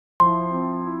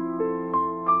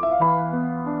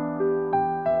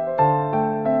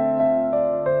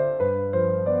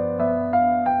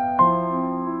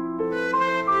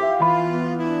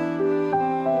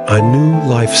A new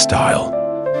lifestyle.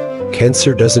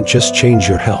 Cancer doesn't just change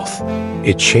your health,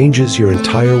 it changes your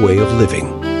entire way of living.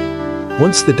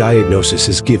 Once the diagnosis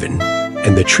is given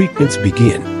and the treatments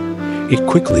begin, it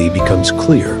quickly becomes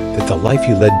clear that the life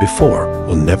you led before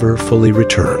will never fully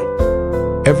return.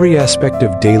 Every aspect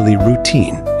of daily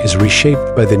routine is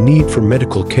reshaped by the need for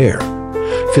medical care,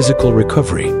 physical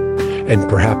recovery, and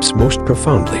perhaps most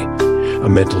profoundly, a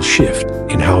mental shift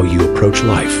in how you approach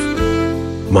life.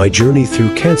 My journey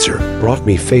through cancer brought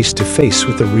me face to face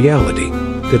with the reality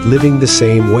that living the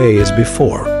same way as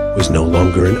before was no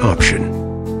longer an option.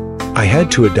 I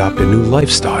had to adopt a new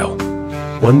lifestyle,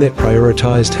 one that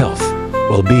prioritized health,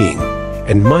 well-being,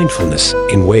 and mindfulness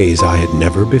in ways I had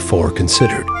never before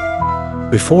considered.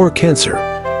 Before cancer,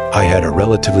 I had a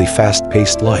relatively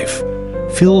fast-paced life,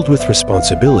 filled with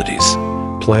responsibilities,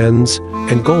 plans,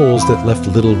 and goals that left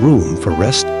little room for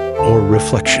rest or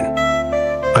reflection.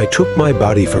 I took my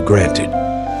body for granted,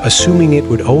 assuming it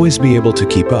would always be able to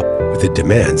keep up with the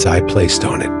demands I placed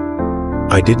on it.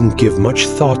 I didn't give much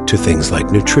thought to things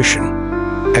like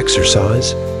nutrition,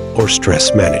 exercise, or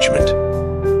stress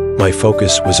management. My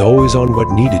focus was always on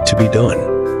what needed to be done,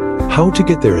 how to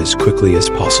get there as quickly as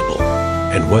possible,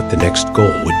 and what the next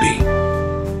goal would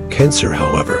be. Cancer,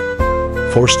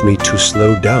 however, forced me to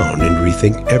slow down and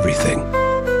rethink everything.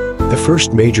 The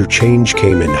first major change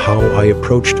came in how I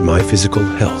approached my physical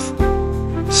health.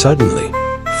 Suddenly,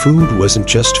 food wasn't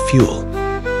just fuel,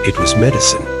 it was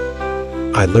medicine.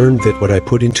 I learned that what I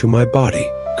put into my body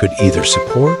could either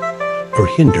support or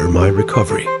hinder my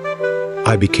recovery.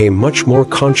 I became much more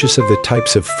conscious of the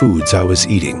types of foods I was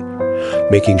eating,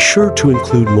 making sure to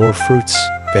include more fruits,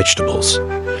 vegetables,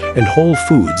 and whole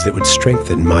foods that would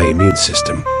strengthen my immune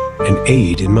system and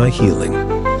aid in my healing.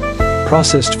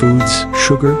 Processed foods,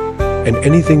 sugar, and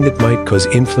anything that might cause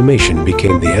inflammation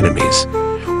became the enemies,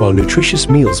 while nutritious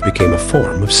meals became a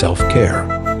form of self-care.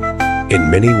 In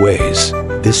many ways,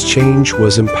 this change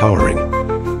was empowering.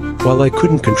 While I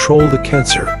couldn't control the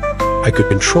cancer, I could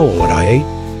control what I ate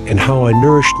and how I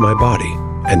nourished my body,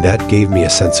 and that gave me a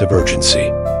sense of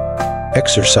urgency.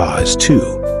 Exercise, too,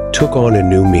 took on a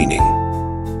new meaning.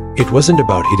 It wasn't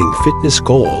about hitting fitness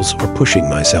goals or pushing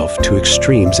myself to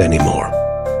extremes anymore.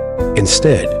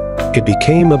 Instead, it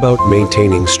became about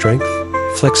maintaining strength,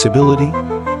 flexibility,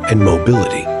 and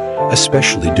mobility,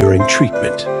 especially during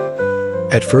treatment.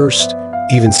 At first,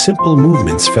 even simple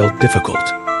movements felt difficult,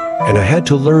 and I had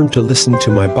to learn to listen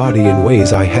to my body in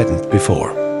ways I hadn't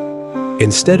before.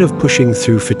 Instead of pushing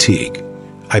through fatigue,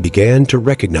 I began to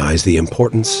recognize the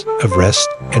importance of rest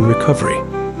and recovery.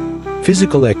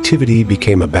 Physical activity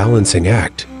became a balancing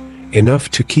act, enough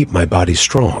to keep my body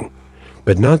strong,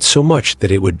 but not so much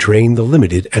that it would drain the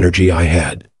limited energy I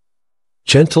had.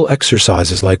 Gentle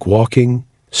exercises like walking,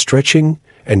 stretching,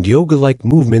 and yoga-like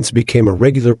movements became a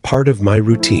regular part of my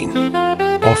routine,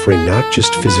 offering not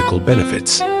just physical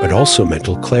benefits, but also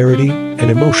mental clarity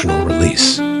and emotional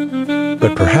release.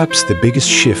 But perhaps the biggest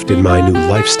shift in my new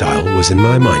lifestyle was in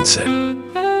my mindset.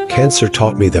 Cancer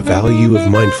taught me the value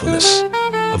of mindfulness,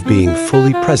 of being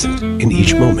fully present in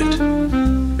each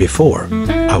moment. Before,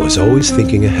 I was always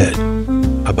thinking ahead,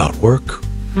 about work,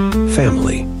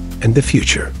 family, and the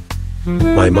future.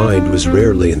 My mind was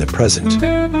rarely in the present,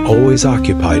 always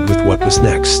occupied with what was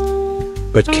next.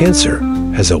 But cancer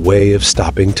has a way of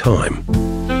stopping time.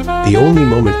 The only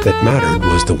moment that mattered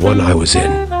was the one I was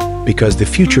in, because the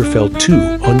future felt too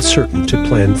uncertain to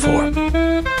plan for.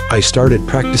 I started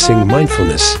practicing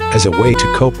mindfulness as a way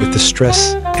to cope with the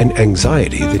stress and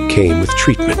anxiety that came with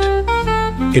treatment.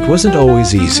 It wasn't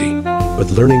always easy,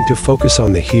 but learning to focus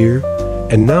on the here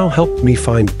and now helped me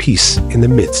find peace in the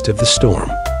midst of the storm.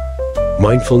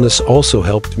 Mindfulness also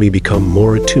helped me become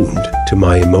more attuned to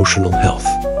my emotional health.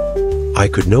 I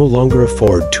could no longer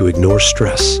afford to ignore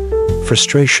stress,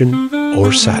 frustration,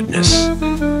 or sadness.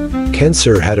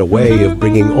 Cancer had a way of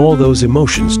bringing all those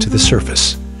emotions to the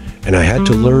surface, and I had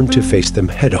to learn to face them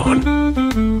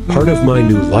head-on. Part of my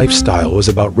new lifestyle was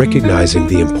about recognizing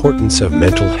the importance of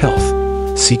mental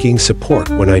health, seeking support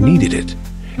when I needed it,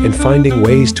 and finding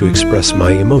ways to express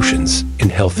my emotions in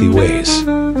healthy ways.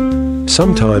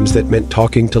 Sometimes that meant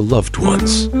talking to loved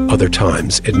ones. Other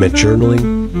times it meant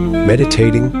journaling,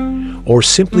 meditating, or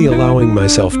simply allowing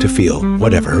myself to feel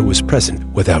whatever was present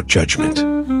without judgment.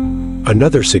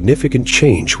 Another significant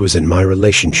change was in my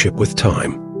relationship with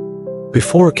time.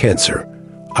 Before cancer,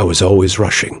 I was always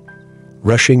rushing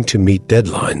to meet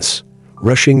deadlines,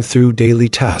 rushing through daily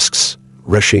tasks,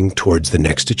 rushing towards the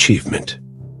next achievement.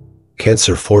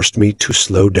 Cancer forced me to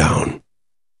slow down.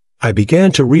 I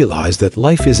began to realize that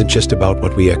life isn't just about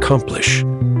what we accomplish.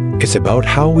 It's about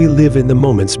how we live in the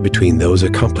moments between those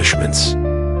accomplishments.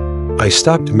 I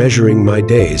stopped measuring my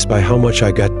days by how much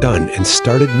I got done and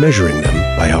started measuring them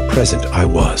by how present I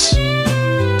was.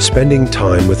 Spending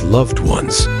time with loved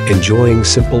ones, enjoying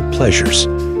simple pleasures,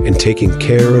 and taking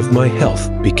care of my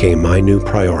health became my new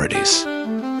priorities.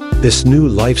 This new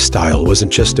lifestyle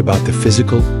wasn't just about the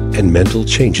physical and mental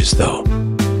changes, though.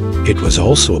 It was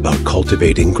also about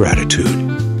cultivating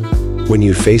gratitude. When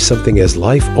you face something as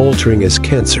life-altering as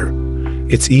cancer,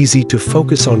 it's easy to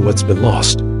focus on what's been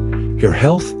lost: your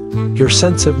health, your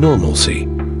sense of normalcy,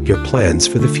 your plans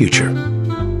for the future.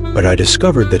 But I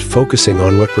discovered that focusing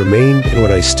on what remained and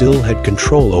what I still had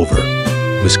control over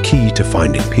was key to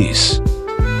finding peace.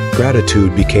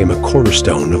 Gratitude became a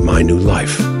cornerstone of my new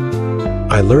life.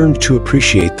 I learned to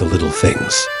appreciate the little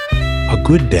things: a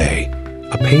good day,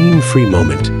 a pain-free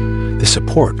moment, the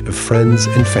support of friends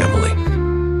and family.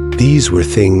 These were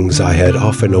things I had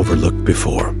often overlooked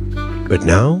before, but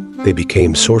now they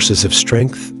became sources of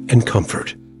strength and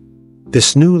comfort.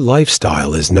 This new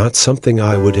lifestyle is not something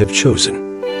I would have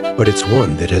chosen, but it's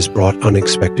one that has brought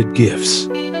unexpected gifts.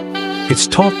 It's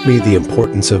taught me the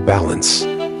importance of balance,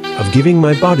 of giving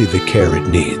my body the care it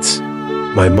needs,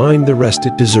 my mind the rest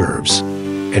it deserves,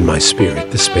 and my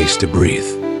spirit the space to breathe.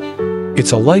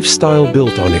 It's a lifestyle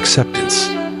built on acceptance,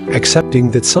 accepting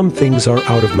that some things are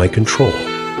out of my control,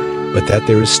 but that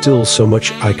there is still so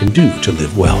much I can do to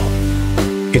live well.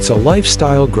 It's a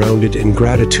lifestyle grounded in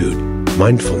gratitude,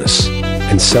 mindfulness,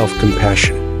 and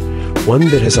self-compassion, one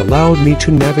that has allowed me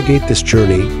to navigate this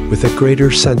journey with a greater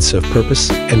sense of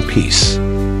purpose and peace.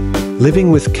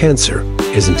 Living with cancer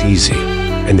isn't easy,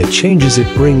 and the changes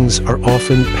it brings are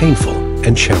often painful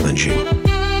and challenging.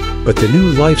 But the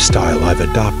new lifestyle I've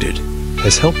adopted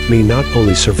has helped me not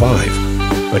only survive,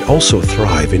 but also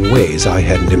thrive in ways I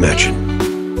hadn't imagined.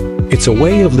 It's a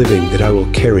way of living that I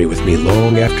will carry with me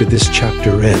long after this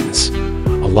chapter ends,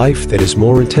 a life that is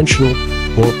more intentional,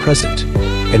 more present,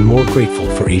 and more grateful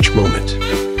for each moment.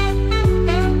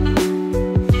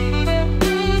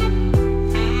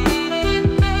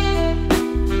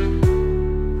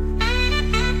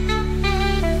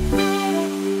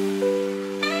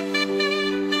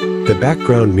 The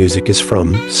background music is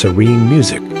from Serene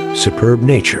Music, Superb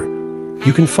Nature.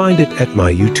 You can find it at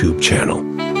my YouTube channel.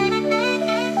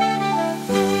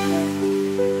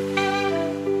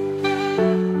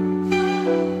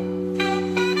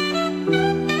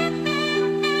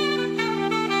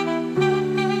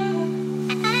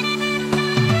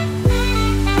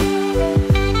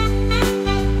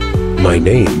 My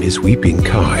name is Weeping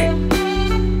Kai.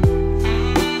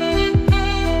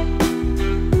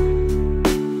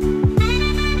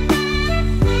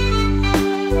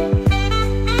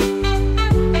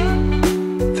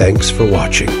 Thanks for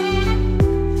watching.